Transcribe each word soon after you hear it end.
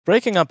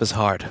Breaking up is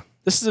hard.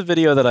 This is a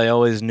video that I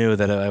always knew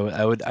that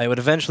I would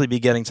eventually be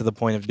getting to the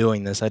point of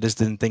doing this. I just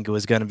didn't think it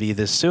was going to be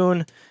this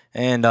soon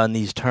and on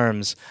these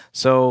terms.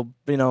 So,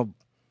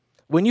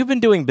 when you've been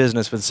doing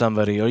business with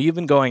somebody, or you've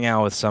been going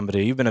out with somebody,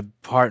 or you've been a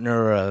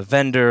partner or a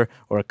vendor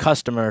or a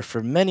customer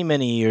for many,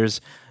 many years,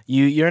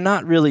 you're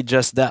not really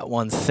just that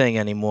one thing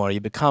anymore.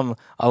 You become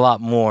a lot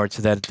more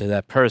to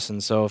that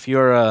person. So if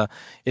you're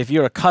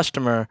a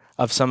customer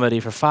of somebody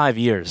for 5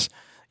 years,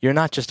 you're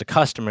not just a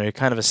customer, you're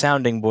kind of a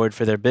sounding board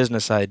for their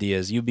business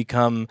ideas. You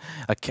become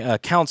a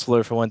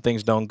counselor for when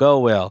things don't go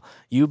well.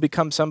 You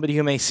become somebody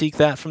who may seek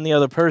that from the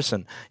other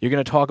person. You're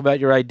going to talk about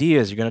your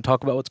ideas. You're going to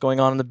talk about what's going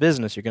on in the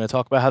business. You're going to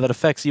talk about how that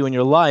affects you in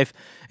your life.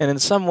 And in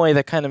some way,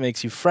 that kind of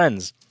makes you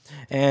friends.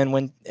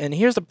 And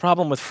here's the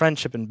problem with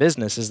friendship in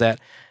business is that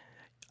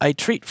I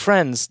treat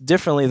friends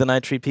differently than I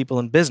treat people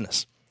in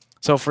business.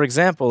 So, for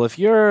example, if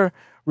you're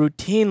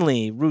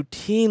routinely,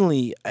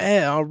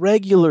 on a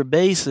regular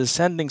basis,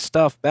 sending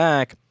stuff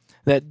back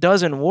that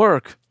doesn't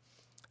work,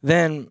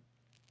 then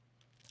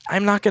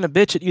I'm not going to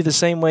bitch at you the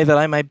same way that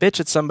I might bitch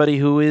at somebody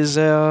who is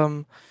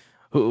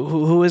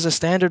who is a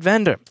standard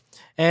vendor.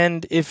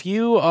 And if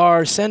you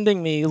are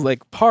sending me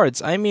like parts,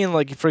 I mean,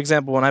 like, for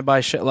example, when I buy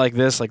shit like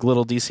this, like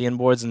little DCN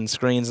boards and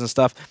screens and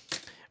stuff,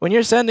 when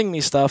you're sending me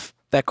stuff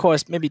that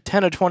costs maybe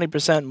 10 or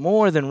 20%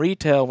 more than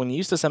retail when you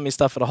used to send me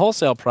stuff at a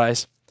wholesale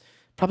price,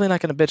 probably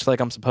not going to bitch like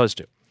I'm supposed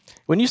to.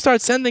 When you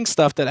start sending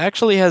stuff that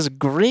actually has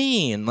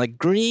green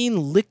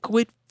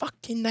liquid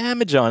fucking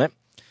damage on it,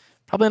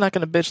 probably not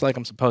going to bitch like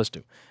I'm supposed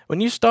to. When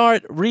you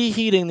start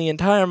reheating the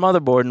entire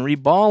motherboard and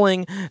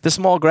reballing the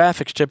small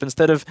graphics chip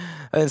instead of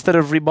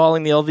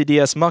reballing the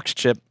LVDS MUX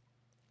chip,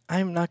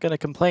 I'm not going to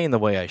complain the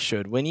way I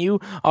should. When you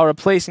are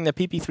replacing the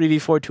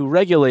PP3V42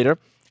 regulator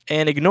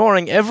and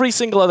ignoring every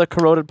single other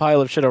corroded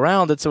pile of shit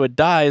around it so it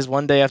dies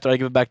one day after I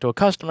give it back to a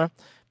customer,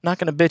 not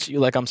going to bitch at you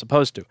like I'm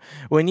supposed to.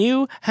 When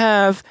you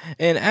have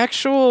an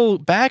actual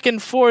back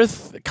and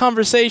forth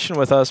conversation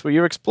with us where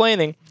you're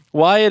explaining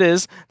why it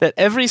is that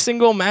every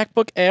single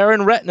MacBook Air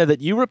and Retina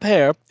that you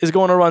repair is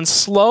going to run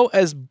slow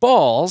as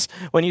balls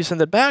when you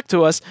send it back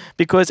to us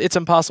because it's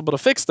impossible to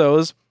fix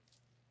those,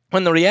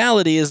 when the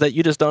reality is that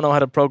you just don't know how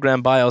to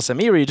program BIOS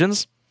ME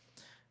regions,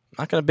 I'm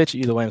not going to bitch at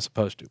you the way I'm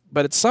supposed to.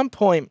 But at some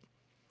point,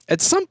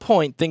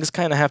 things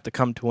kind of have to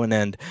come to an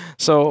end.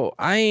 So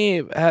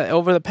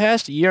over the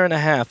past year and a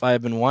half, I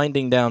have been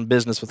winding down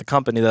business with a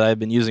company that I've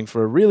been using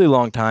for a really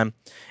long time.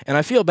 And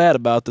I feel bad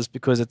about this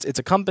because it's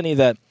a company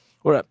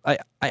where I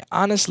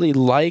honestly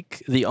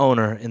like the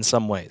owner in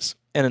some ways.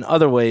 And in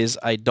other ways,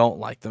 I don't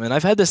like them. And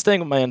I've had this thing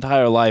with my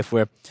entire life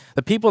where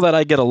the people that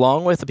I get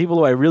along with, the people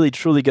who I really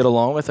truly get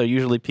along with, are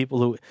usually people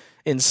who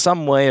in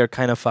some way are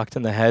kind of fucked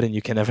in the head, and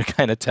you can never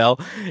kind of tell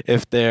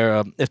if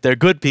they're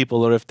good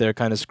people or if they're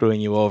kind of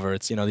screwing you over.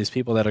 It's these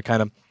people that are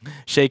kind of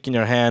shaking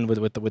your hand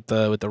with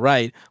the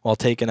right while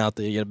taking out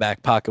the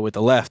back pocket with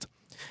the left.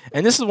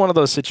 And this is one of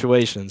those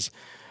situations.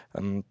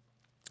 I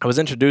was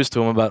introduced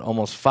to him about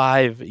almost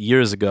 5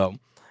 years ago,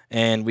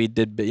 and we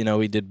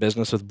did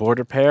business with Board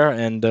Repair,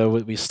 and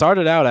we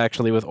started out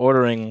actually with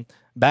ordering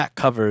back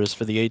covers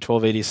for the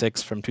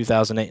A1286 from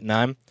 2008 and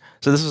 9.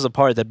 So this was a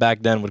part that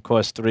back then would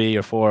cost $300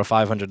 or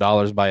 $400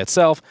 or $500 by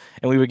itself,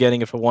 and we were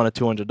getting it for $100 or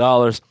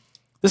 $200.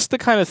 This is the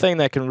kind of thing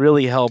that can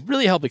really help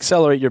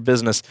accelerate your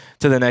business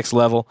to the next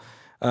level.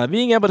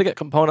 Being able to get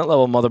component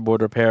level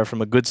motherboard repair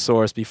from a good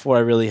source before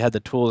I really had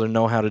the tools or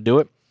know how to do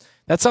it,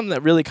 that's something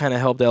that really kind of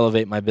helped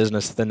elevate my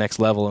business to the next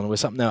level, and it was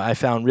something that I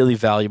found really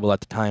valuable at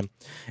the time.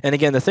 And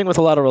again, the thing with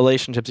a lot of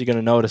relationships you're going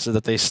to notice is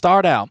that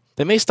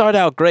they may start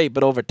out great,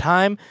 but over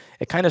time,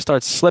 it kind of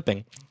starts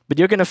slipping. But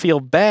you're going to feel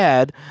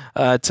bad,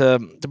 to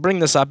bring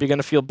this up, you're going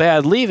to feel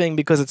bad leaving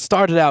because it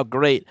started out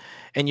great,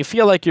 and you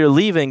feel like you're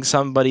leaving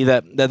somebody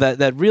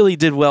that really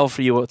did well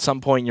for you at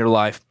some point in your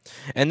life.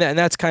 And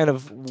that's kind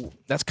of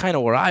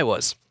where I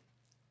was.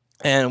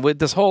 And with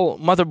this whole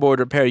motherboard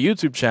repair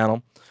YouTube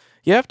channel,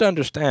 you have to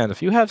understand,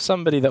 if you have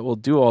somebody that will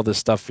do all this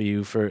stuff for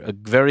you for a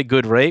very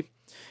good rate,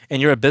 and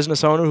you're a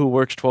business owner who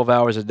works 12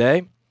 hours a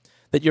day,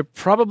 that you're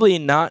probably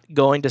not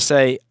going to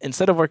say,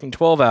 instead of working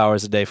 12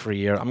 hours a day for a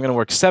year, I'm going to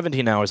work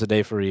 17 hours a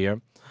day for a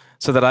year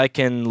so that I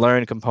can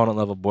learn component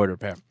level board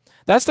repair.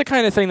 That's the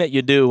kind of thing that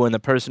you do when the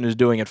person who's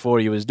doing it for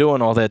you is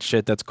doing all that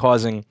shit that's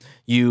causing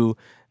you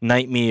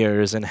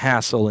nightmares and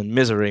hassle and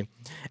misery.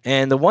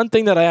 And the one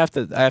thing that I have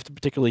to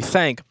particularly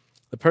thank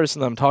the person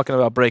that I'm talking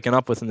about breaking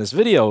up with in this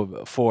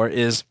video for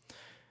is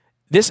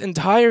this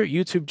entire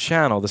YouTube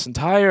channel, this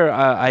entire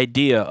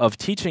idea of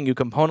teaching you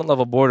component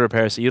level board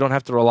repair so you don't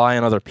have to rely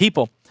on other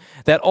people,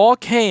 that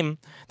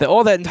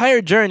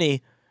entire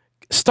journey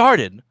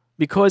started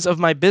because of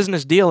my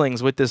business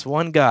dealings with this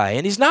one guy.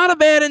 And he's not a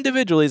bad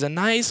individual, he's a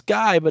nice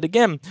guy, but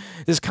again,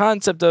 this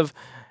concept of,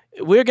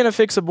 we're going to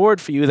fix a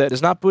board for you that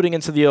is not booting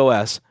into the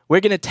OS.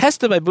 We're going to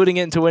test it by booting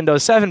it into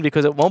Windows 7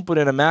 because it won't boot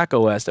into Mac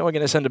OS. Then we're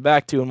going to send it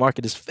back to you and mark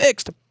it as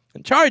fixed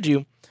and charge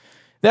you.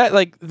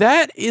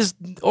 That is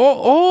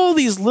all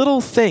these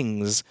little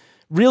things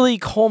really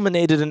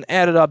culminated and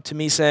added up to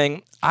me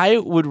saying, I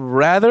would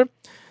rather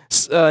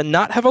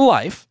not have a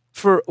life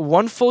for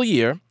 1 full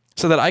year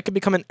so that I could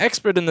become an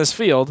expert in this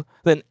field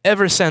than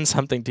ever send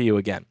something to you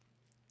again.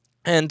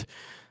 And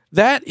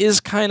that is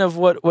kind of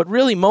what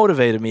really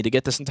motivated me to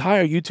get this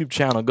entire YouTube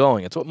channel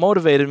going. It's what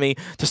motivated me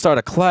to start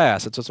a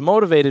class. It's what's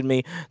motivated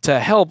me to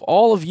help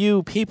all of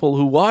you people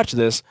who watch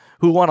this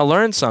who want to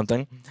learn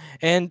something.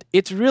 And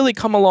it's really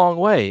come a long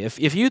way.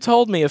 If you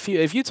told me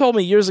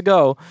years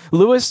ago,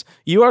 Lewis,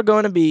 you are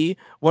going to be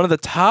one of the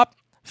top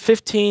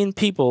 15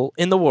 people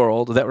in the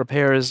world that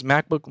repairs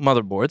MacBook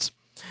motherboards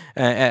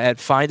at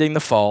finding the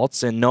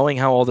faults and knowing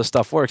how all this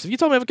stuff works. If you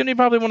told me I was going to be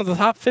probably one of the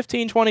top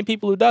 15, 20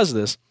 people who does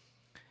this,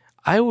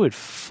 I would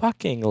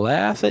fucking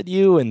laugh at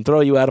you and throw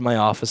you out of my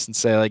office and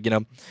say, like,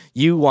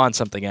 you want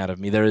something out of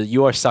me.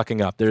 You are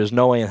sucking up. There is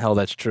no way in hell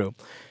that's true.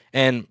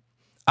 And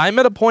I'm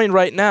at a point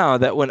right now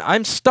that when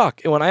I'm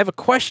stuck and when I have a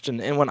question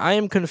and when I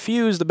am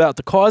confused about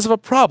the cause of a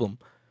problem,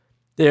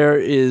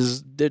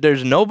 there's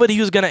nobody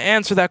who's going to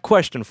answer that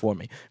question for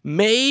me.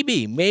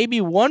 Maybe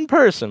one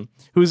person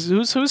who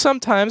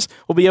sometimes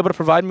will be able to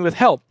provide me with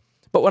help.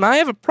 But when I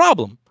have a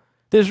problem,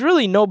 there's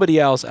really nobody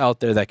else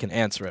out there that can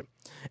answer it.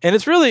 And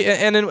it's really,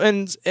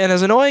 and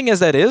as annoying as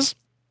that is,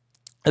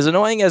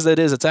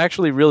 it's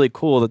actually really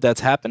cool that that's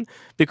happened,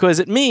 because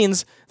it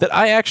means that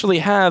I actually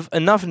have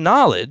enough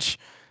knowledge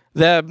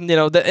that,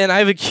 and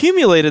I've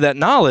accumulated that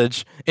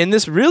knowledge in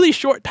this really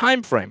short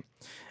time frame.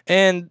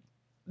 And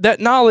that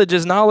knowledge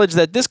is knowledge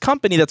that this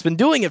company that's been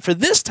doing it for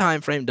this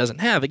time frame doesn't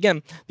have.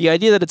 Again, the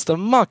idea that it's the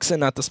MUX and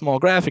not the small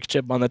graphics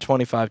chip on the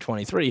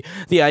 2523,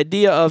 the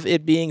idea of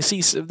it being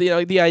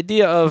the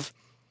idea of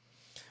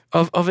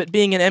it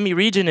being an ME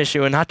region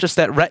issue and not just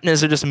that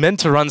retinas are just meant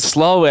to run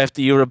slow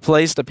after you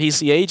replace the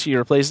PCH,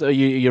 you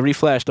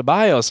reflash the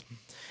BIOS.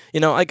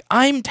 Like,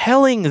 I'm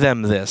telling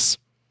them this.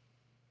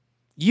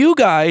 You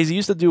guys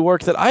used to do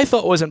work that I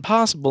thought was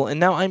impossible, and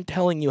now I'm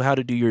telling you how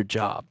to do your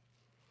job.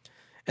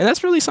 And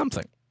that's really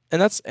something.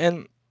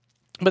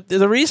 But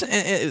the reason,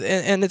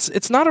 and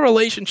it's not a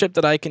relationship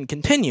that I can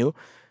continue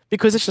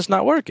because it's just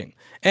not working.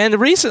 And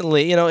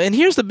recently, and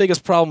here's the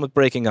biggest problem with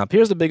breaking up.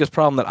 Here's the biggest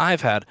problem that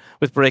I've had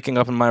with breaking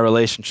up in my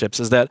relationships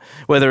is that,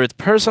 whether it's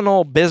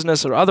personal,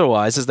 business, or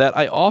otherwise, is that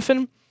I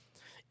often,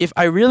 if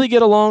I really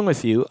get along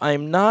with you,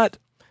 I'm not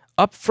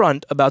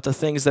upfront about the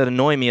things that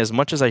annoy me as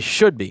much as I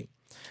should be.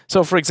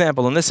 So, for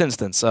example, in this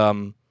instance,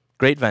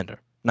 great vendor,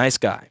 nice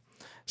guy.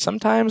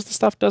 Sometimes the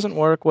stuff doesn't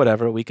work,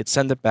 whatever, we could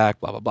send it back,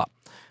 blah, blah, blah.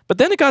 But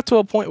then it got to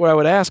a point where I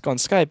would ask on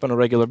Skype on a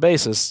regular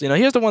basis,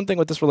 here's the one thing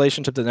with this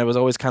relationship that was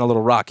always kind of a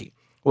little rocky,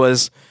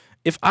 was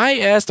if I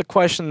asked a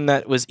question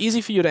that was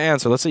easy for you to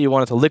answer, let's say you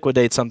wanted to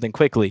liquidate something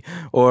quickly,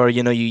 or,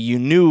 you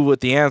knew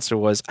what the answer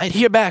was, I'd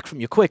hear back from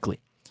you quickly.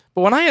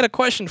 But when I had a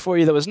question for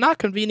you that was not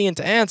convenient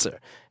to answer,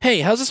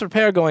 hey, how's this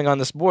repair going on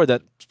this board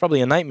that's probably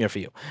a nightmare for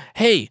you?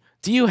 Hey,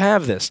 do you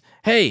have this?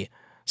 Hey,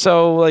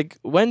 so, like,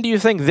 when do you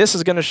think this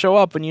is going to show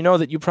up when you know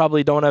that you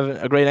probably don't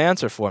have a great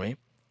answer for me?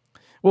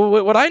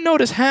 Well, what I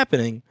notice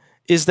happening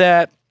is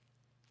that,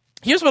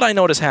 here's what I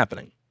notice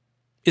happening,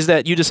 is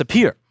that you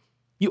disappear.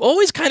 You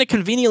always kind of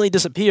conveniently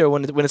disappear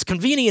when it's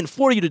convenient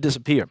for you to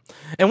disappear.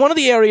 And one of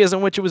the areas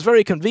in which it was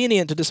very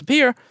convenient to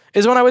disappear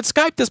is when I would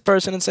Skype this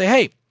person and say,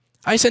 hey,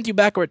 I sent you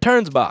back a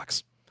returns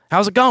box.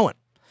 How's it going?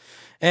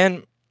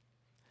 And,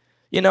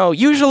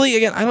 usually,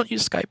 again, I don't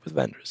use Skype with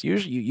vendors.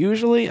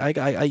 Usually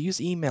I use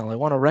email. I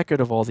want a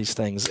record of all these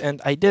things. And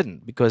I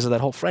didn't because of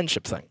that whole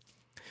friendship thing.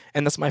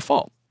 And that's my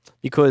fault,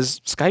 because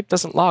Skype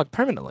doesn't log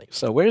permanently.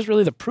 So where's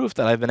really the proof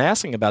that I've been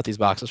asking about these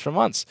boxes for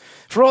months?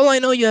 For all I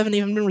know, you haven't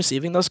even been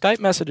receiving those Skype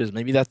messages.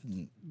 Maybe that,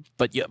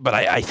 but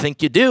I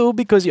think you do,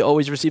 because you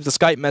always receive the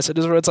Skype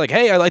messages where it's like,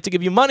 hey, I'd like to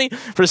give you money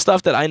for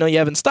stuff that I know you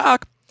have in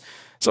stock.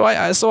 So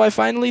I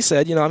finally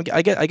said,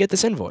 I get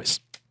this invoice.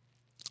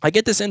 I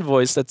get this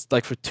invoice that's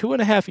like for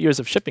 2.5 years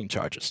of shipping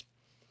charges.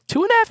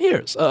 2.5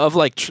 years of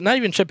like, not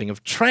even shipping,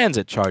 of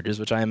transit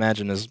charges, which I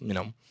imagine is,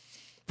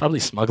 probably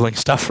smuggling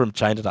stuff from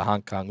China to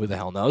Hong Kong. Who the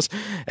hell knows?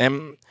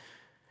 And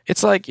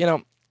it's like,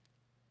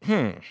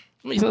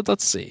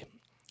 let's see.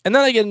 And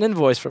then I get an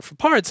invoice for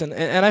parts, and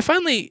I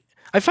finally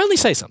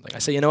say something. I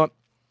say, you know what?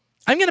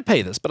 I'm going to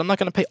pay this, but I'm not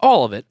going to pay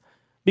all of it,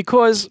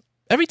 because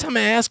every time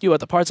I ask you about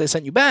the parts I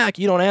sent you back,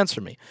 you don't answer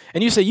me.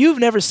 And you say, you've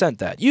never sent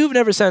that. You've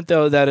never sent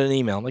that in an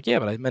email. I'm like, yeah,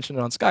 but I mentioned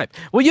it on Skype.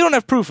 Well, you don't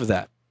have proof of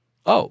that.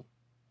 Oh,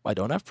 I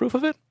don't have proof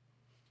of it?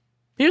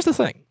 Here's the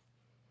thing.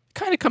 It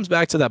kind of comes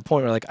back to that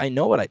point where, like, I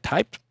know what I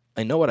typed.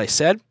 I know what I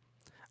said.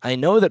 I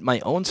know that my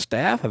own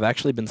staff have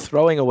actually been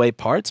throwing away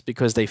parts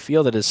because they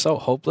feel that it's so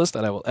hopeless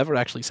that I will ever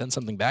actually send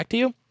something back to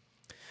you.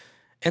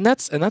 And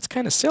that's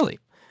kind of silly.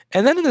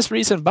 And then in this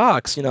recent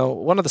box,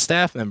 one of the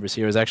staff members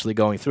here is actually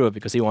going through it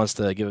because he wants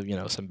to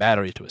give, some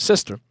battery to his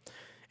sister.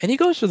 And he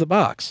goes through the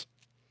box.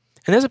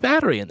 And there's a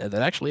battery in there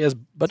that actually has a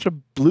bunch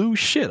of blue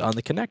shit on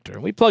the connector.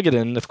 And we plug it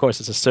in. Of course,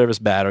 it's a service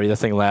battery. The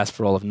thing lasts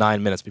for all of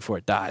 9 minutes before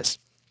it dies.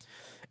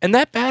 And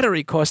that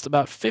battery costs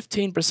about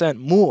 15%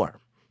 more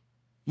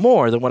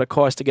than what it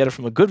costs to get it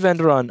from a good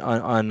vendor on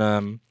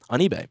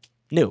eBay,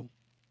 new.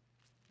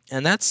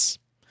 And that's,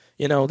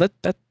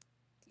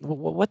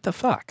 what the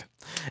fuck?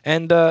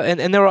 And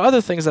there are other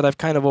things that I've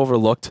kind of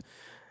overlooked.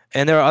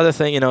 And there are other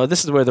things,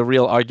 this is where the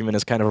real argument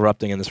is kind of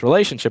erupting in this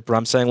relationship where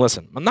I'm saying,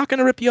 listen, I'm not going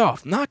to rip you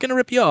off. I'm not going to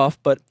rip you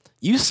off, but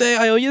you say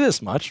I owe you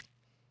this much.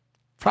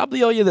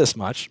 Probably owe you this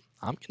much.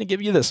 I'm going to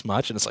give you this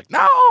much. And it's like,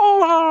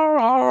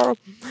 no.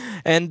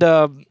 And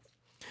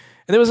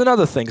there was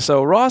another thing.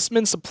 So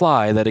Rossman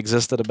Supply that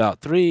existed about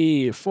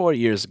 3-4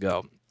 years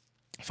ago.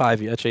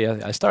 5 years. Actually,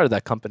 I started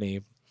that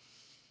company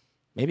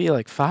maybe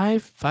like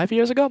five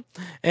years ago.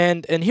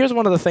 And here's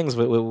one of the things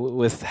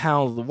with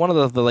how one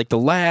of the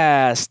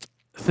last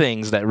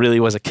things that really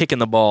was a kick in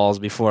the balls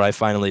before I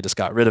finally just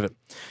got rid of it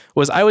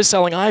was I was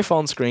selling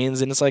iPhone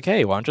screens, and it's like,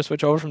 hey, why don't you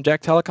switch over from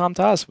Jack Telecom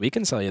to us? We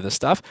can sell you this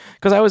stuff,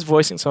 because I was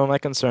voicing some of my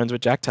concerns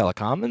with Jack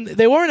Telecom, and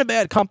they weren't a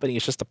bad company.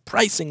 It's just the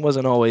pricing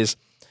wasn't always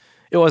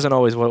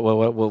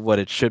what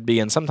it should be,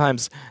 and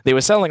sometimes they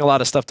were selling a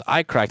lot of stuff to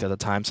iCracked at the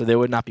time, so there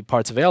would not be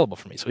parts available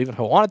for me. So even if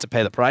I wanted to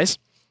pay the price,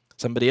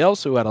 somebody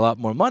else who had a lot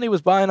more money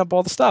was buying up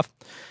all the stuff.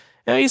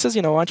 And he says,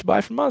 why don't you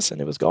buy from us?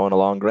 And it was going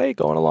along great,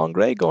 going along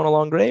great, going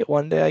along great.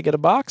 One day I get a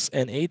box,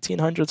 and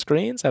 1,800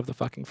 screens have the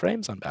fucking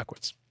frames on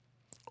backwards.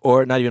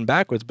 Or not even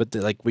backwards, but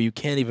where you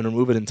can't even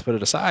remove it and put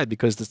it aside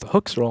because the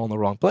hooks are all in the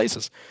wrong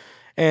places.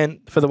 And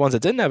for the ones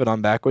that didn't have it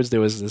on backwards,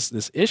 there was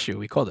this issue.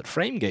 We called it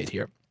frame gate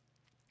here,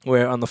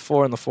 where on the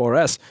 4 and the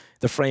 4S,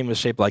 the frame was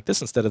shaped like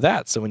this instead of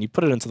that. So when you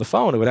put it into the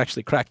phone, it would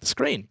actually crack the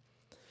screen.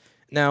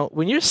 Now,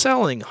 when you're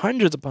selling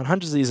hundreds upon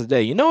hundreds of these a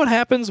day, you know what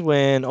happens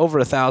when over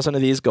 1,000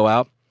 of these go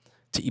out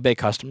to eBay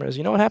customers?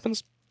 You know what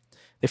happens?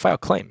 They file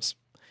claims.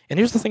 And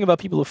here's the thing about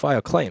people who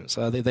file claims.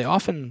 They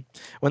often,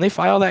 when they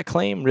file that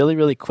claim really,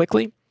 really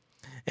quickly,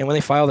 and when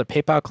they file their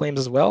PayPal claims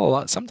as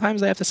well,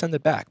 sometimes they have to send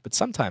it back. But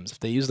sometimes,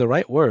 if they use the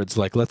right words,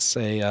 like let's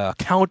say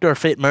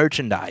counterfeit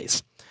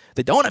merchandise,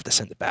 they don't have to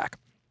send it back.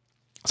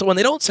 So when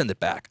they don't send it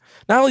back,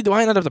 not only do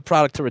I not have the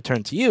product to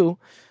return to you,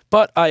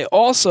 but I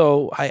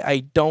also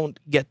I don't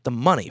get the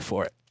money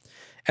for it.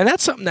 And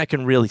that's something that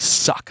can really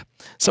suck.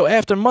 So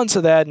after months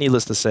of that,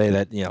 needless to say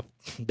that,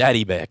 that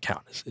eBay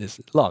account is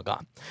long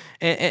gone.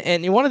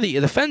 And one of the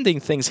offending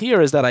things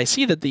here is that I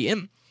see that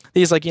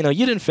he's like, you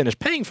didn't finish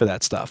paying for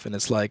that stuff. And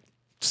it's like,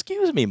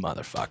 excuse me,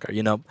 motherfucker,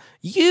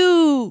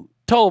 you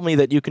told me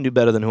that you can do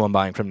better than who I'm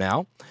buying from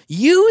now.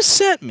 You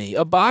sent me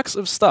a box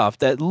of stuff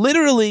that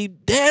literally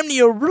damn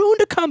near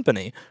ruined a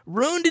company,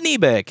 ruined an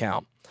eBay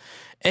account.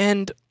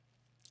 And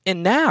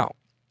now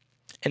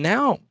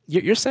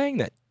you're saying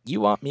that you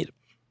want me to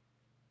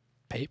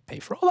pay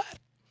for all that?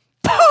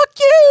 Fuck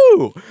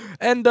you!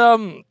 And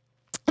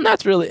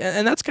that's really,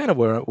 and that's kind of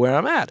where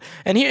I'm at.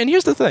 And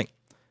here's the thing.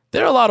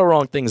 There are a lot of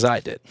wrong things I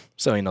did.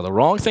 So, the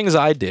wrong things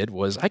I did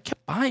was I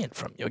kept buying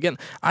from you. Again,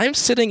 I'm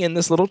sitting in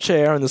this little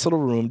chair in this little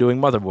room doing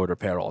motherboard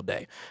repair all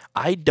day.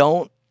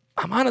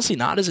 I'm honestly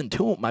not as in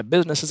tune with my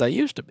business as I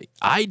used to be.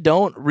 I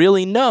don't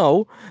really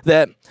know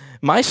that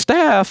my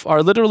staff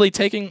are literally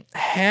taking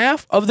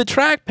half of the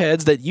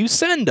trackpads that you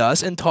send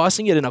us and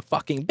tossing it in a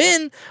fucking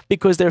bin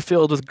because they're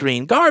filled with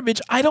green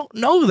garbage. I don't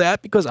know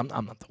that because I'm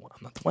not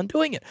the one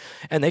doing it.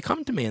 And they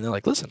come to me and they're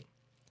like, listen,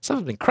 stuff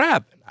has been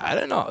crap. I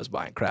didn't know I was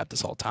buying crap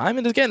this whole time.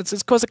 And again, it's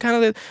because of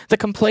kind of the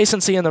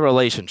complacency in the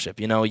relationship.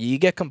 You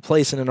get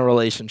complacent in a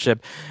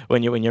relationship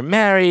when you're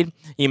married.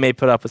 You may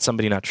put up with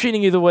somebody not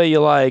treating you the way you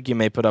like. You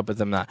may put up with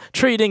them not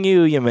treating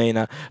you. You may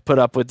not put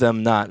up with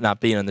them not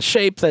being in the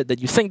shape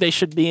that you think they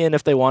should be in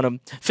if they want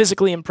to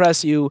physically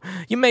impress you.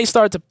 You may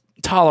start to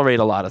tolerate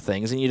a lot of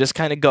things, and you just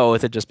kind of go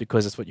with it just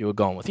because it's what you were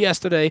going with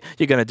yesterday.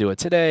 You're going to do it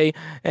today,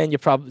 and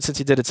since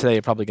you did it today,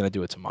 you're probably going to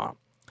do it tomorrow.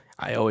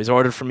 I always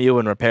ordered from you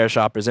when Repair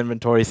Shopper's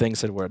inventory thing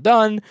said we're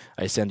done.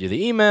 I send you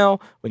the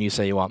email. When you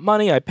say you want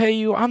money, I pay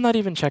you. I'm not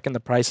even checking the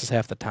prices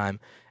half the time.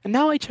 And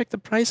now I check the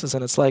prices,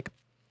 and it's like,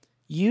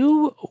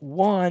 you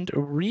want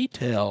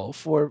retail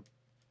for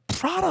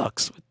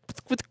products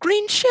with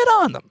green shit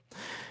on them.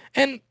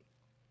 And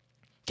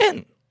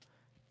again,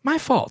 my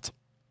fault.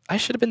 I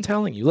should have been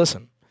telling you,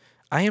 listen,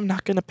 I am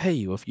not going to pay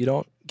you if you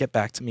don't get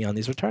back to me on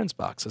these returns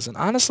boxes. And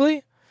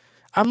honestly,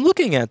 I'm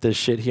looking at this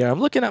shit here. I'm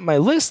looking at my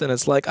list, and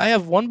it's like I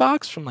have one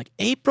box from like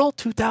April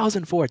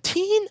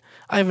 2014.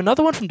 I have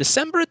another one from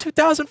December of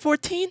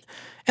 2014.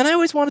 And I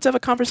always wanted to have a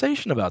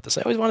conversation about this.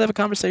 I always wanted to have a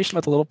conversation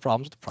about the little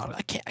problems with the product.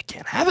 I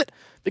can't have it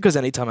because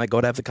anytime I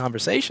go to have the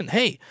conversation,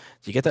 hey,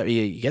 did you get that?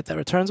 You get that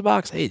returns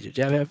box? Hey, did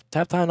you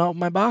have time to open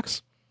my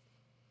box?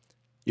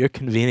 You're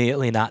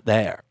conveniently not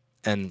there,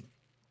 and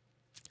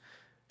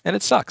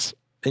it sucks.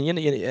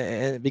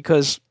 And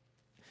because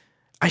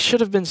I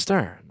should have been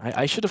stern.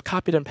 I should have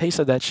copied and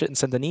pasted that shit and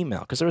sent an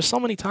email. Because there were so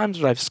many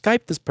times where I've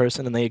Skyped this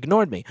person and they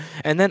ignored me.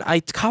 And then I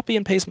copy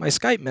and paste my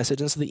Skype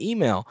message into the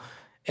email.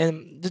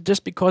 And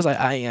just because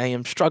I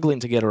am struggling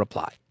to get a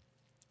reply.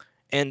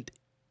 And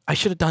I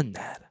should have done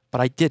that. But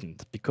I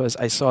didn't because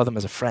I saw them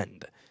as a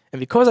friend. And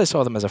because I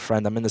saw them as a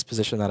friend, I'm in this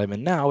position that I'm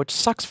in now, which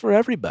sucks for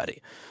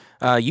everybody.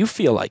 You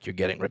feel like you're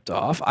getting ripped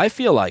off. I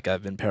feel like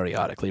I've been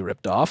periodically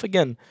ripped off.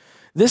 Again,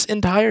 this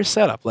entire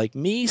setup, like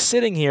me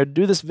sitting here to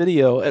do this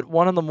video at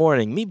 1 in the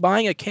morning, me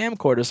buying a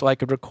camcorder so I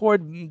could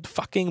record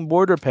fucking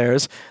board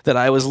repairs that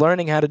I was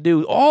learning how to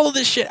do, all of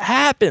this shit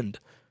happened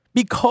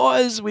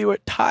because we were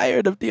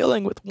tired of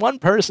dealing with one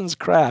person's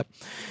crap.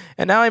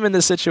 And now I'm in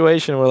this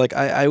situation where, like,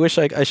 I wish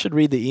I should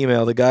read the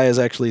email. The guy is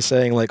actually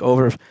saying, like,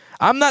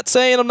 I'm not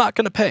saying I'm not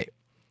going to pay.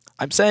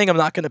 I'm saying I'm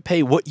not going to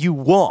pay what you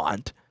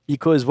want,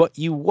 because what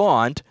you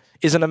want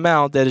is an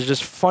amount that is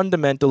just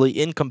fundamentally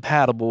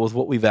incompatible with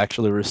what we've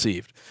actually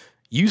received.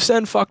 You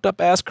send fucked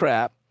up ass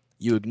crap.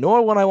 You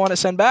ignore when I want to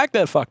send back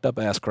that fucked up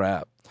ass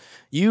crap.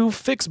 You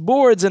fix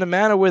boards in a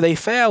manner where they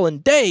fail in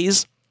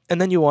days, and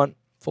then you want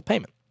full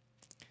payment.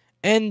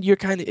 And you're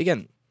kind of,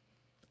 again,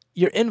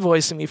 you're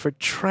invoicing me for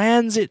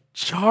transit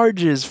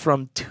charges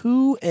from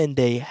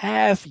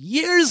 2.5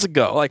 years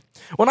ago. Like,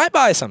 when I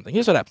buy something,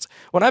 here's what happens.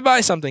 When I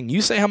buy something,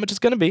 you say how much it's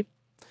going to be,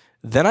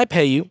 then I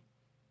pay you.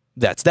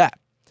 That's that.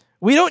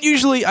 We don't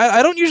usually,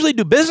 I don't usually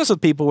do business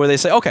with people where they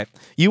say, okay,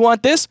 you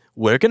want this,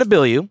 we're going to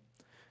bill you.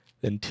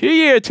 Then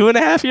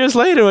 2.5 years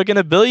later, we're going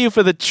to bill you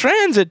for the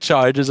transit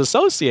charges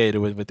associated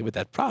with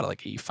that product.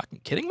 Like, are you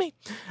fucking kidding me?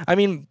 I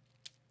mean,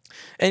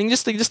 and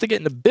just to get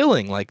into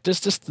billing, like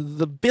just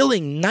the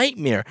billing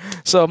nightmare.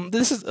 So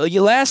this is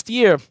last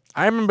year.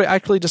 I remember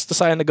actually just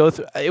deciding to go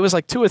through. It was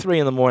like 2 or 3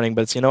 in the morning,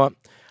 but it's, you know what?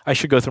 I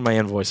should go through my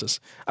invoices.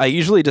 I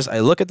usually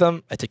I look at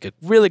them, I take a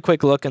really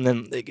quick look, and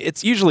then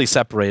it's usually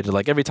separated.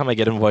 Like, every time I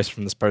get invoice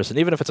from this person,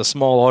 even if it's a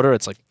small order,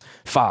 it's like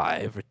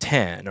 5 or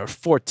 10 or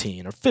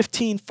 14 or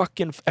 15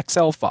 fucking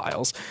Excel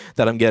files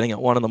that I'm getting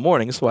at 1 in the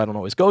morning, so I don't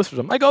always go through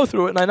them. I go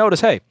through it, and I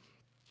notice, hey,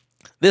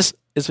 this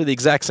is for the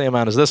exact same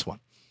amount as this one.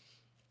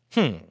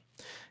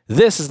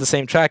 This is the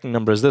same tracking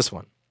number as this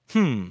one.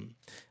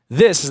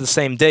 This is the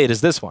same date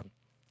as this one.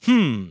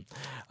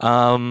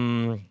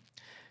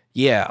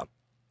 Yeah.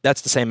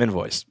 That's the same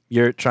invoice.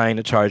 You're trying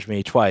to charge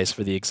me twice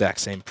for the exact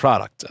same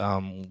product.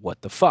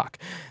 What the fuck?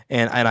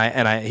 And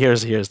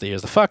here's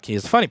the fuck.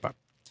 Here's the funny part.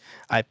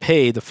 I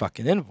paid the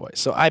fucking invoice.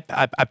 So I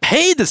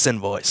paid this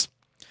invoice.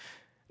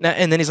 Now,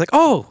 and then he's like,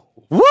 oh,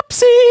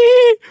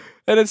 whoopsie.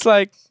 And it's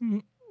like,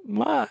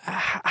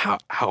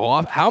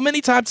 how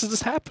many times does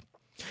this happen?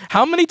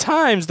 How many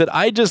times did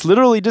I just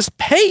literally just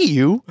pay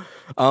you?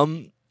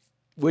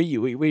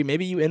 Where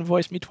maybe you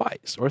invoiced me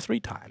twice or 3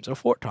 times or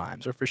 4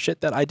 times, or for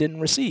shit that I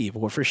didn't receive,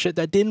 or for shit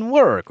that didn't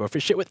work, or for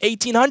shit with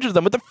 1,800 of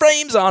them with the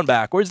frames on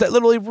backwards that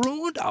literally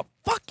ruined a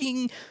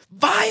fucking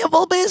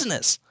viable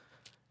business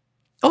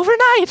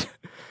overnight.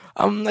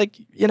 Like,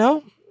 you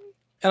know,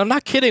 and I'm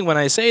not kidding when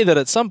I say that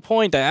at some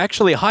point I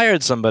actually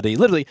hired somebody.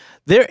 Literally,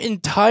 their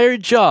entire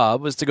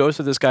job was to go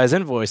through this guy's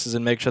invoices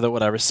and make sure that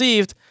what I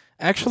received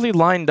actually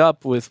lined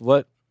up with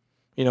what,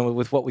 you know,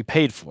 with what we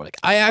paid for. Like,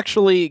 I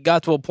actually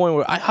got to a point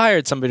where I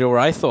hired somebody where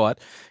I thought,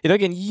 you know,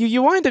 again,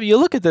 you wind up, you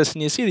look at this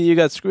and you see that you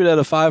got screwed out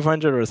of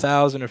 500 or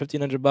 1,000 or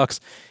 1,500 bucks,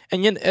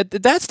 and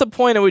that's the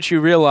point at which you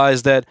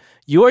realize that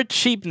your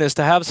cheapness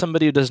to have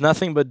somebody who does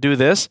nothing but do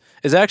this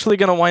is actually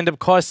going to wind up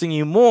costing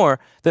you more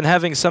than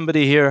having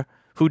somebody here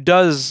who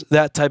does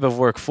that type of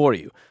work for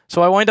you.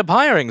 So I wind up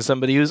hiring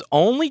somebody whose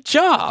only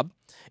job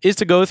is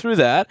to go through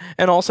that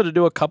and also to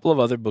do a couple of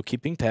other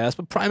bookkeeping tasks.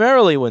 But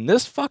primarily, when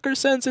this fucker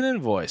sends an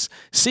invoice,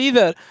 see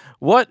that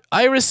what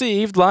I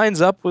received lines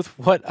up with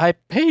what I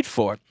paid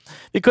for.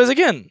 Because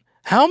again,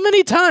 how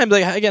many times,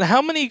 like, again,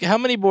 how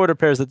many board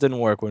repairs that didn't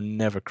work were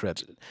never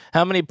credited?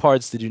 How many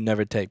parts did you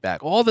never take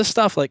back? All this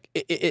stuff, like,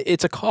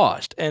 it's a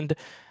cost. And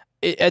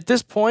at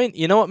this point,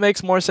 you know what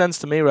makes more sense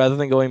to me, rather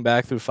than going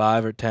back through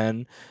 5 or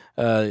 10,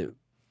 what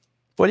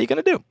are you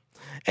going to do?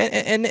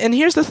 And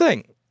here's the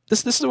thing.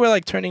 This is where,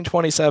 like, turning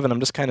 27, I'm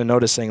just kind of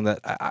noticing that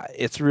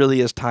it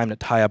really is time to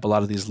tie up a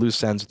lot of these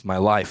loose ends with my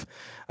life.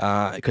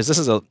 Because this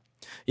is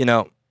you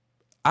know,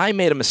 I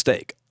made a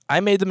mistake. I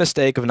made the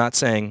mistake of not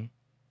saying,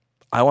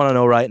 I want to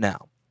know right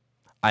now.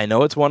 I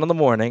know it's 1 in the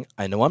morning.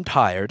 I know I'm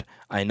tired.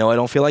 I know I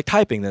don't feel like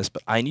typing this,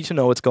 but I need to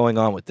know what's going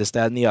on with this,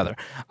 that, and the other.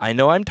 I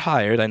know I'm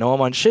tired. I know I'm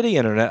on shitty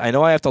internet. I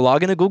know I have to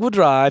log into Google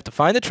Drive to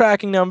find the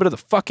tracking number to the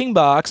fucking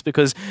box,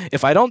 because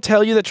if I don't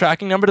tell you the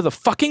tracking number to the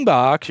fucking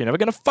box, you're never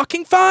going to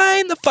fucking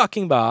find the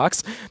fucking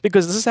box,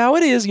 because this is how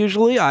it is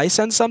usually. I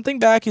send something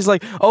back. He's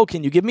like, oh,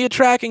 can you give me a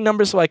tracking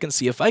number so I can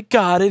see if I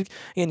got it?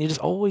 And you're just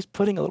always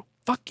putting a little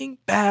fucking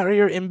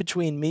barrier in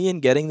between me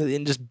and getting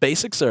in just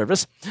basic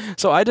service.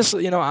 So I just,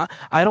 you know,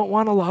 I don't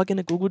want to log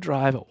into Google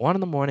Drive at 1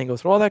 in the morning, go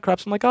through all that crap.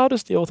 So I'm like, I'll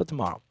just deal with it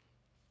tomorrow.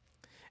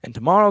 And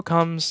tomorrow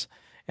comes,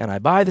 and I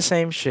buy the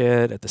same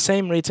shit at the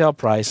same retail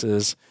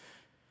prices.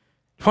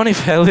 At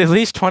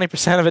least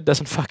 20% of it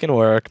doesn't fucking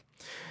work.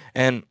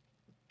 And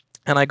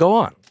I go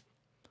on.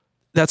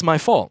 That's my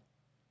fault.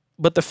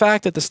 But the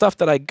fact that the stuff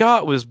that I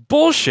got was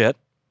bullshit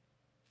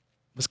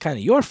was kind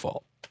of your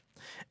fault.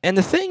 And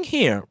the thing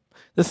here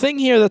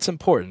that's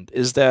important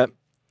is that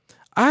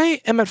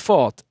I am at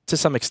fault to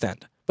some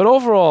extent. But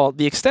overall,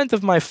 the extent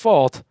of my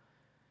fault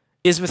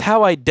is with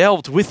how I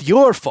dealt with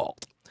your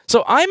fault.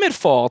 So I'm at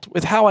fault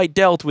with how I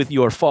dealt with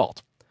your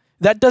fault.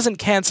 That doesn't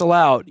cancel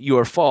out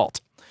your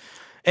fault.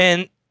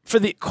 And for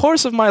the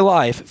course of my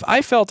life, if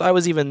I felt I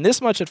was even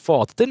this much at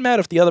fault, it didn't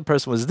matter if the other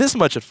person was this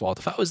much at fault.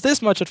 If I was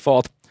this much at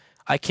fault,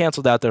 I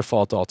canceled out their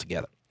fault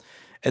altogether.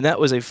 And that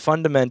was a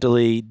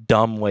fundamentally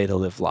dumb way to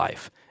live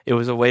life. It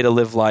was a way to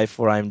live life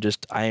where I am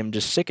just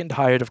sick and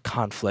tired of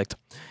conflict.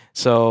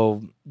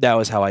 So that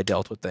was how I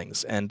dealt with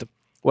things. And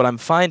what I'm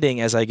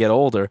finding as I get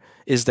older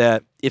is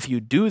that if you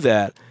do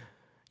that,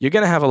 you're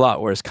going to have a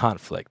lot worse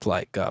conflict.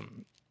 Like,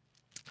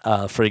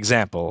 for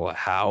example,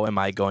 how am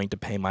I going to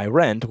pay my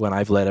rent when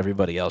I've let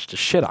everybody else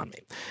just shit on me?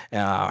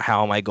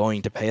 How am I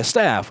going to pay a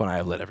staff when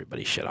I've let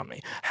everybody shit on me?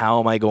 How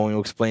am I going to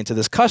explain to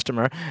this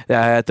customer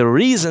that the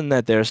reason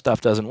that their stuff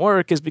doesn't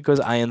work is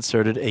because I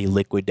inserted a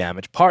liquid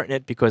damage part in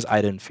it because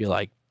I didn't feel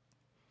like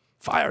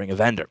firing a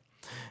vendor?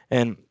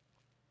 And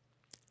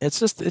it's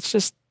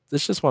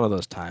just one of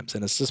those times,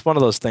 and it's just one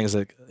of those things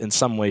that in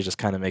some ways just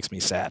kind of makes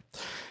me sad.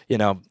 You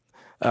know,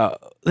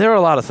 there are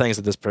a lot of things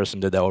that this person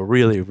did that were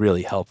really,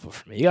 really helpful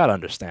for me. You got to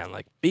understand,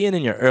 like, being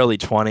in your early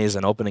 20s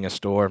and opening a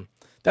store,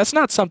 that's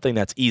not something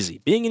that's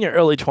easy. Being in your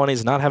early 20s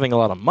and not having a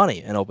lot of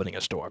money and opening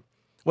a store.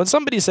 When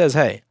somebody says,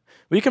 hey,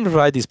 we can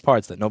provide these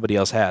parts that nobody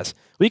else has,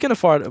 we can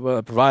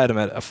provide them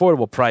at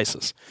affordable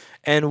prices,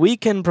 and we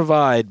can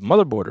provide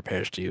motherboard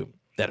repairs to you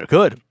that are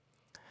good,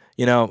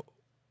 you know,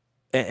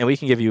 and we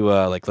can give you,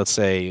 like, let's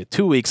say,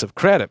 2 weeks of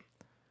credit.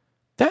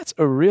 That's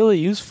a really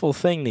useful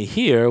thing to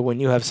hear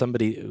when you have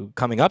somebody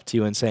coming up to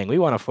you and saying, we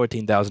want a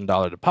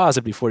 $14,000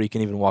 deposit before you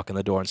can even walk in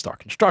the door and start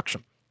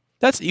construction.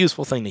 That's a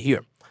useful thing to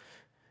hear.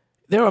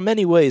 There are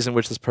many ways in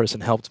which this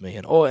person helped me.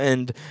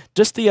 And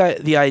just the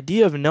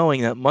idea of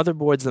knowing that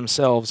motherboards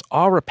themselves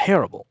are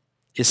repairable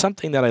is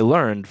something that I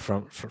learned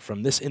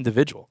from this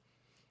individual.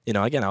 You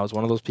know, again, I was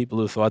one of those people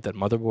who thought that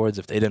motherboards,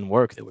 if they didn't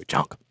work, they were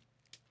junk.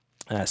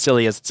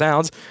 Silly as it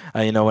sounds,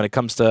 you know, when it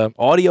comes to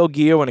audio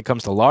gear, when it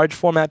comes to large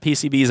format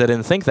PCBs, I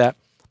didn't think that.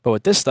 But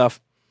with this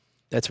stuff,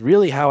 that's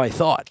really how I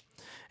thought.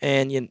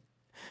 And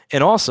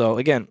also,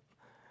 again,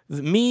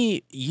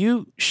 this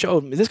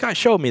guy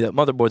showed me that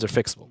motherboards are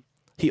fixable.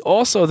 He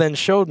also then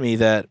showed me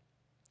that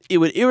it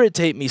would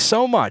irritate me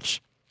so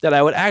much that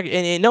I would act,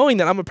 and knowing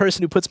that I'm a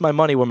person who puts my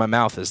money where my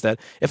mouth is, that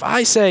if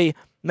I say,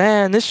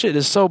 man, this shit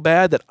is so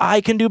bad that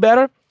I can do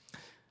better,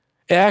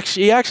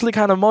 he actually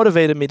kind of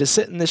motivated me to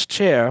sit in this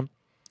chair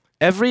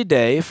every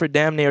day for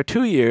damn near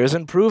 2 years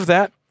and prove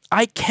that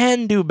I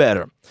can do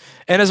better.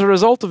 And as a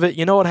result of it,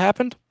 you know what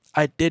happened?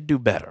 I did do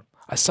better.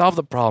 I solved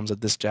the problems that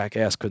this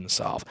jackass couldn't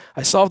solve.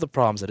 I solved the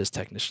problems that his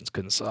technicians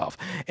couldn't solve.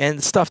 And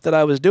the stuff that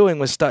I was doing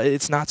was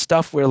it's not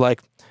stuff where,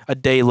 like, a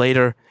day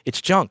later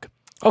it's junk.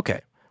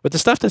 Okay, but the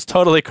stuff that's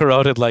totally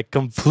corroded, like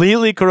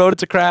completely corroded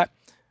to crap,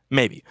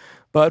 maybe.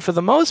 But for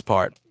the most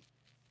part,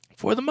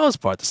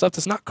 the stuff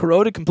that's not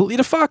corroded completely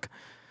to fuck,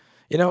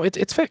 you know,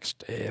 it's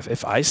fixed.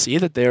 If I see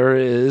that there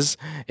is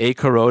a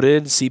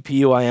corroded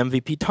CPU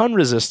IMVP ton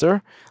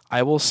resistor,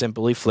 I will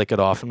simply flick it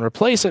off and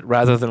replace it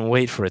rather than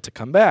wait for it to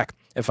come back.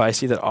 If I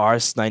see that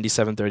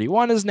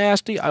RS9731 is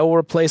nasty, I will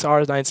replace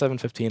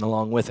RS9715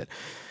 along with it.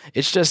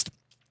 It's just,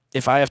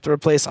 if I have to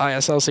replace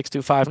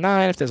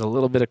ISL6259, if there's a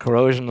little bit of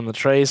corrosion on the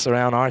trace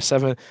around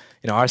R7,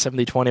 you know,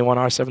 R7021,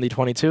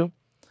 R7022,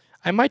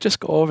 I might just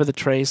go over the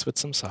trace with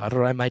some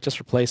solder. I might just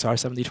replace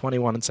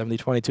R7021 and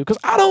 7022 because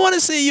I don't want to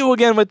see you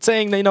again with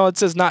saying, you know, it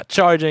says not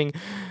charging,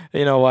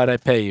 you know, what I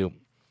pay you.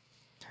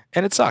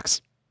 And it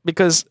sucks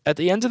because at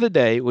the end of the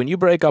day, when you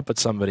break up with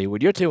somebody,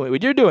 what you're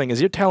doing is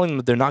you're telling them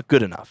that they're not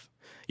good enough.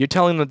 You're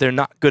telling them that they're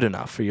not good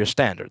enough for your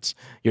standards.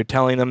 You're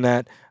telling them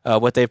that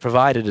what they've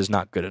provided is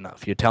not good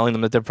enough. You're telling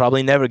them that they're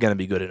probably never going to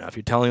be good enough.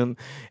 You're telling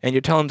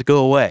them to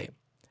go away.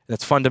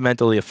 That's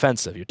fundamentally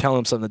offensive. You're telling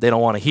them something that they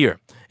don't want to hear.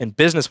 In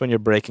business, when you're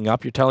breaking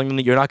up, you're telling them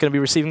that you're not going to be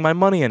receiving my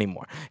money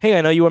anymore. Hey,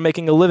 I know you were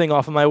making a living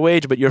off of my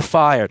wage, but you're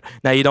fired.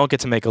 Now you don't get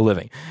to make a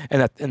living.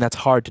 And that's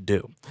hard to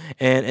do.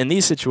 And in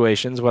these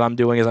situations, what I'm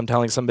doing is I'm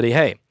telling somebody,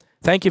 hey,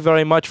 thank you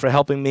very much for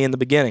helping me in the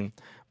beginning,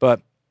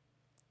 but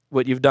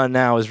what you've done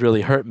now has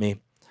really hurt me.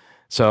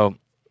 So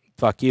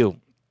fuck you.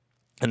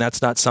 And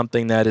that's not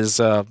something that is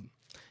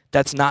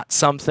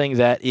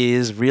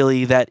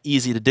really that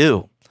easy to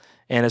do.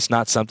 And it's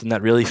not something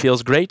that really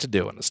feels great to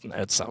do. And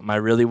it's something I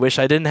really wish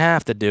I didn't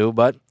have to do,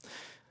 but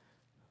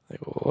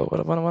what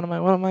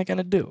am I going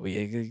to do?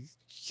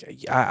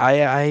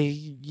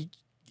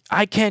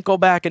 I can't go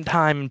back in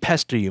time and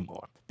pester you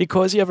more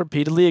because you have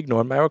repeatedly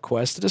ignored my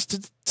request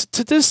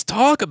to just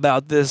talk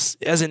about this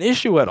as an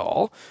issue at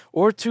all,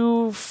 or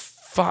to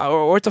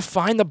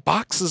find the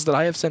boxes that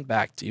I have sent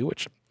back to you,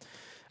 which,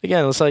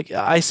 again, it's like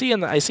I see in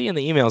the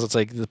emails, it's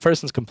like the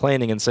person's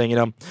complaining and saying, you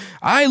know,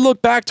 I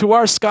look back to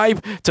our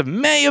Skype to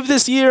May of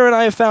this year and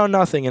I have found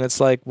nothing. And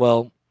it's like,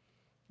 well,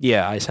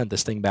 yeah, I sent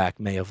this thing back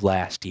May of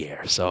last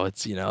year. So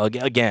it's, you know,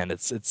 again,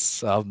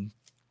 it's one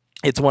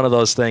of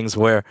those things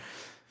where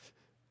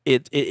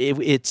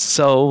it's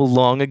so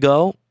long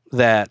ago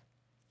that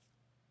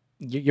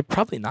you're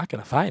probably not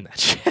going to find that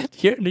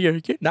shit. You're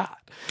not.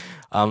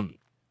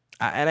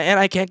 And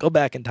I can't go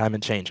back in time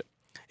and change it.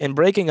 And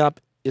breaking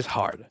up is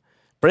hard.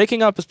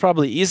 Breaking up is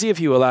probably easy if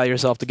you allow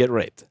yourself to get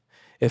raped.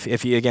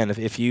 If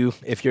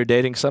you're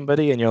dating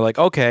somebody and you're like,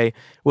 okay,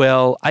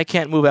 well, I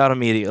can't move out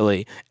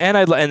immediately, and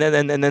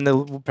then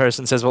the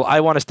person says, well,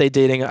 I want to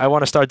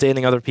start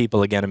dating other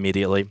people again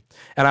immediately,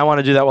 and I want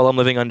to do that while I'm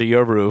living under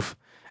your roof,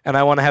 and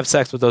I want to have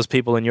sex with those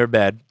people in your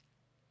bed.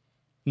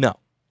 No.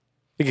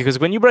 Because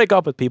when you break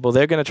up with people,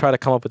 they're going to try to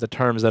come up with the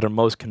terms that are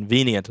most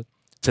convenient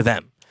to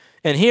them.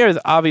 And here,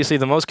 obviously,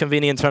 the most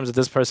convenient terms that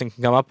this person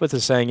can come up with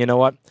is saying, you know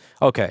what?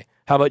 Okay,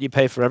 how about you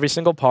pay for every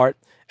single part,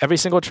 every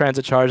single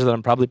transit charge that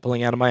I'm probably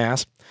pulling out of my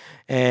ass,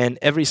 and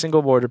every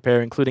single board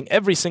repair, including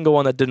every single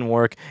one that didn't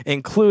work,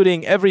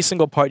 including every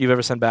single part you've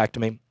ever sent back to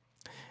me.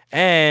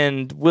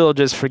 And we'll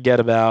just forget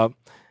about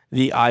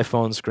the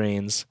iPhone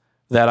screens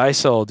that I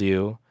sold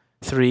you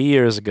 3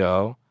 years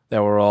ago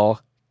that were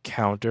all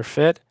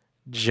counterfeit,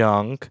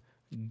 junk,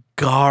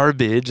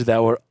 garbage,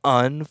 that were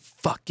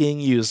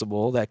unfucking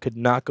usable, that could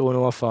not go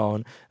into a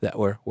phone, that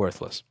were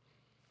worthless.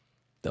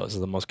 Those are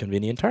the most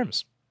convenient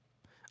terms.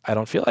 I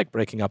don't feel like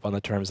breaking up on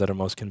the terms that are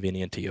most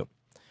convenient to you.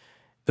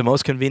 The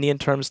most convenient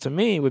terms to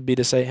me would be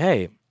to say,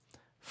 hey,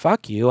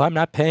 fuck you, I'm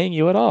not paying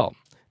you at all.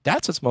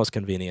 That's what's most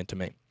convenient to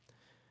me.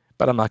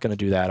 But I'm not going to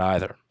do that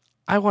either.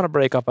 I want to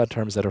break up on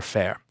terms that are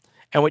fair.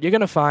 And what you're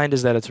going to find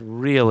is that it's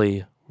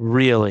really,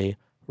 really,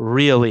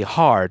 really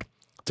hard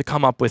to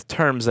come up with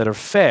terms that are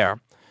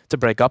fair to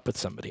break up with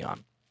somebody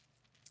on.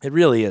 It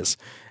really is.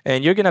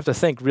 And you're going to have to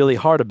think really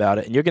hard about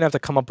it, and you're going to have to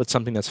come up with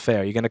something that's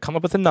fair. You're going to come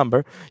up with a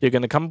number, you're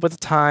going to come up with a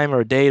time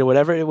or a date or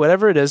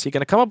whatever it is, you're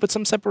going to come up with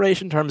some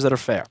separation terms that are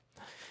fair.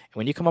 And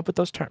when you come up with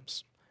those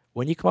terms,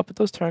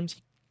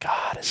 you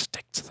got to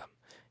stick to them.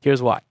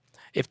 Here's why.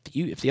 If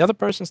the other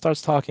person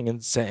starts talking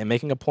and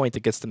making a point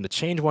that gets them to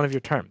change one of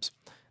your terms,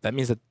 that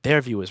means that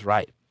their view is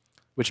right,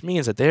 which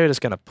means that they're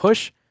just going to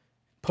push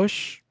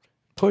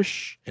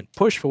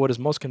for what is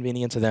most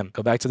convenient to them.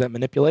 Go back to that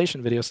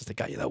manipulation video. Since they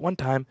got you that one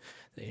time,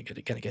 they're going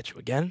to get you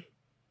again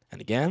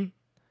and again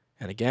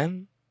and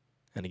again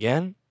and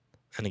again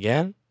and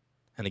again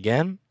and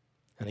again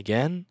and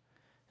again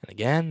and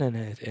again, and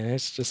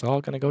it's just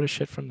all going to go to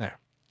shit from there.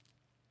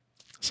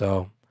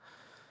 So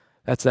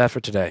that's that for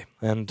today.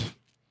 And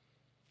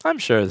I'm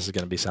sure this is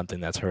going to be something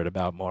that's heard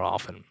about more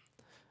often.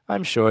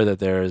 I'm sure that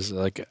there's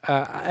like,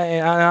 I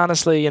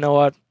honestly, you know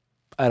what?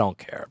 I don't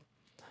care.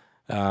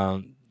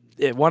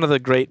 One of the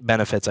great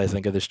benefits, I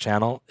think, of this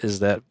channel is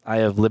that I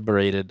have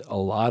liberated a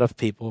lot of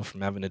people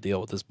from having to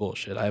deal with this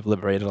bullshit. I have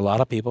liberated a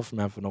lot of people from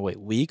having to wait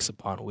weeks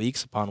upon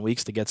weeks upon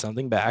weeks to get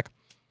something back.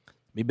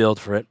 Be billed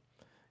for it.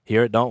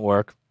 Here it don't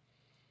work.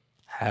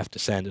 Have to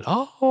send it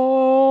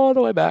all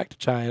the way back to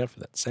China for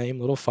that same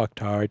little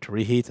fucktard to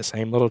reheat the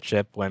same little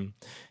chip when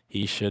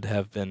he should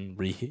have been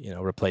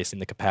replacing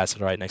the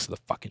capacitor right next to the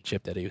fucking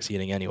chip that he was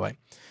heating anyway.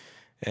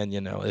 And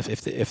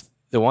if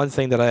the one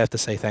thing that I have to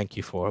say thank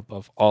you for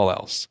above all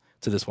else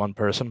to this one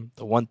person,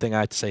 the one thing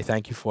I have to say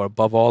thank you for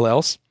above all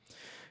else,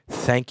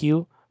 thank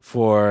you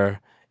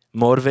for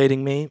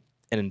motivating me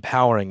and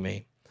empowering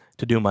me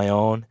to do my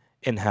own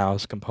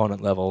in-house component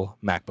level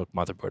MacBook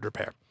motherboard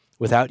repair.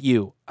 Without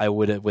you, I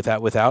would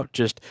have, without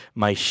just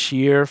my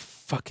sheer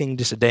fucking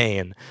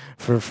disdain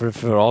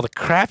for all the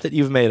crap that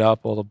you've made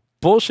up, all the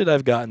bullshit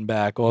I've gotten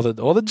back, all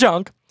the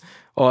junk,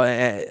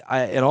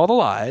 and all the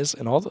lies,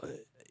 and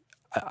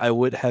I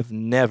would have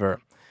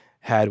never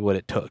had what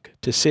it took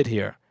to sit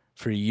here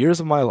for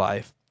years of my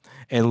life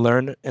and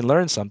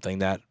learn something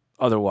that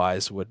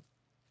otherwise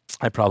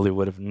I probably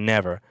would have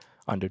never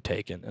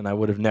undertaken, and I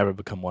would have never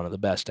become one of the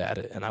best at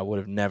it, and I would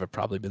have never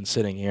probably been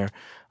sitting here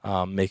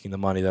making the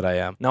money that I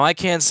am. Now, I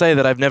can't say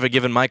that I've never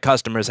given my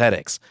customers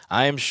headaches.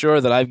 I am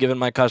sure that I've given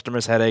my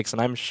customers headaches, and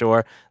I'm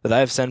sure that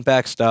I've sent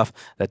back stuff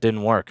that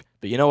didn't work.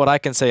 But you know what I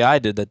can say I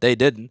did that they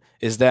didn't,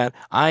 is that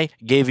I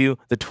gave you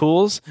the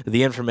tools,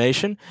 the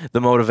information,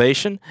 the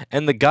motivation,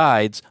 and the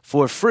guides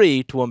for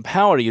free to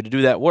empower you to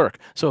do that work.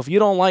 So if you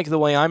don't like the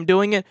way I'm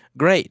doing it,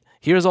 great.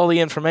 Here's all the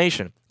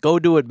information. Go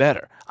do it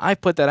better. I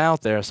put that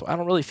out there, so I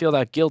don't really feel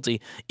that guilty.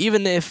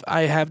 Even if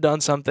I have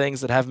done some things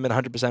that haven't been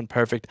 100%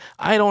 perfect,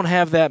 I don't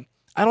have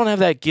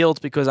that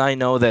guilt, because I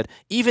know that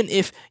even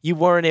if you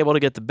weren't able to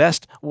get the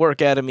best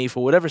work out of me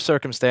for whatever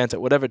circumstance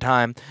at whatever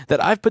time,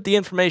 that I've put the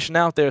information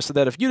out there so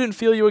that if you didn't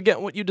feel you were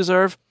getting what you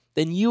deserve,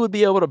 then you would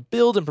be able to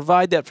build and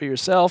provide that for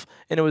yourself,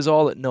 and it was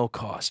all at no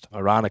cost.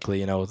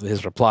 Ironically,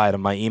 his reply to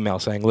my email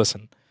saying,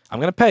 listen, I'm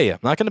going to pay you. I'm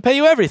not going to pay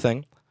you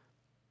everything,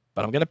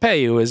 but I'm going to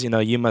pay you is,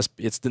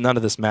 none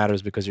of this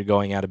matters because you're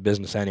going out of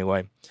business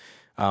anyway.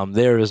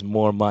 There is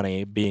more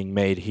money being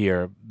made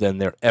here than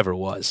there ever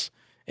was.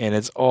 And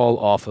it's all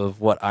off of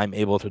what I'm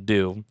able to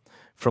do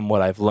from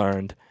what I've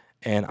learned.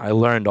 And I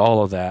learned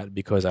all of that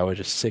because I was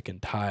just sick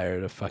and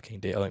tired of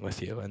fucking dealing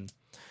with you. And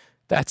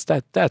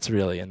that's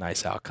really a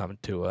nice outcome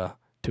to a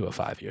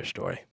 5-year story.